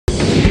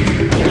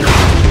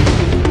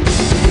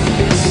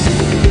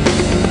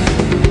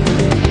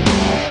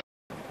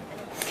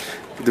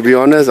To be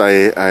honest,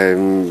 I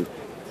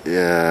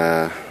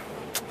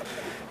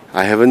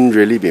haven't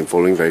really been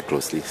following very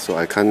closely, so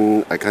I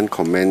can't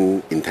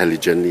comment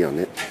intelligently on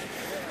it.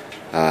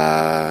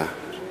 But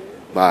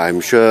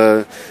I'm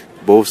sure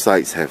both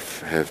sides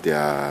have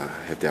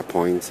their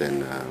points,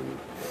 and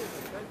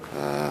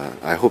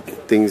I hope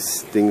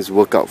things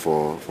work out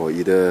for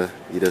either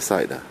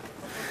side.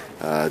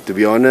 To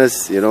be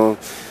honest,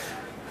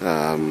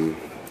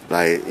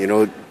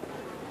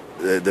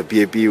 the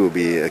PAP will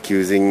be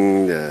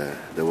accusing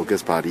the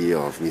Workers' Party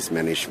of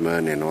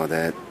mismanagement and all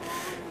that,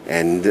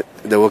 and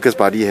the Workers'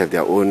 Party have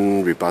their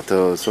own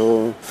rebuttal.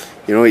 So,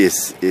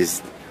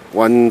 it's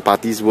one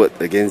party's word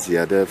against the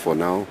other for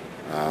now.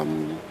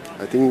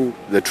 I think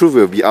the truth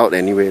will be out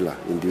anyway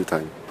in due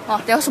time.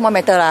 Oh, that's more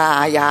matter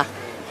yeah.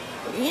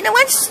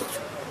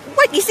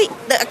 What is it?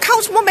 The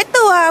accounts more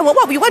matter.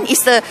 What we want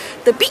is the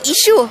big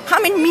issue. How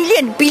many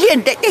million,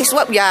 billion? That is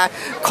what we are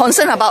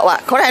concerned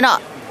about. Correct or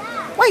not?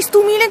 Why is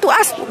 2 million to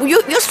us?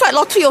 You strike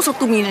lottery also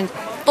 2 million.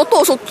 Toto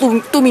also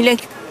 2 million.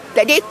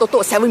 That day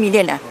Toto 7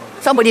 million.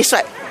 Somebody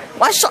strike.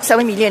 One shot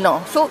 7 million.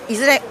 So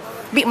isn't that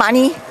big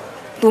money?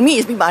 To me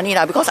it's big money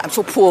because I'm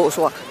so poor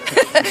also.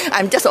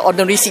 I'm just an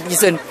ordinary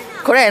citizen.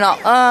 Correct or not?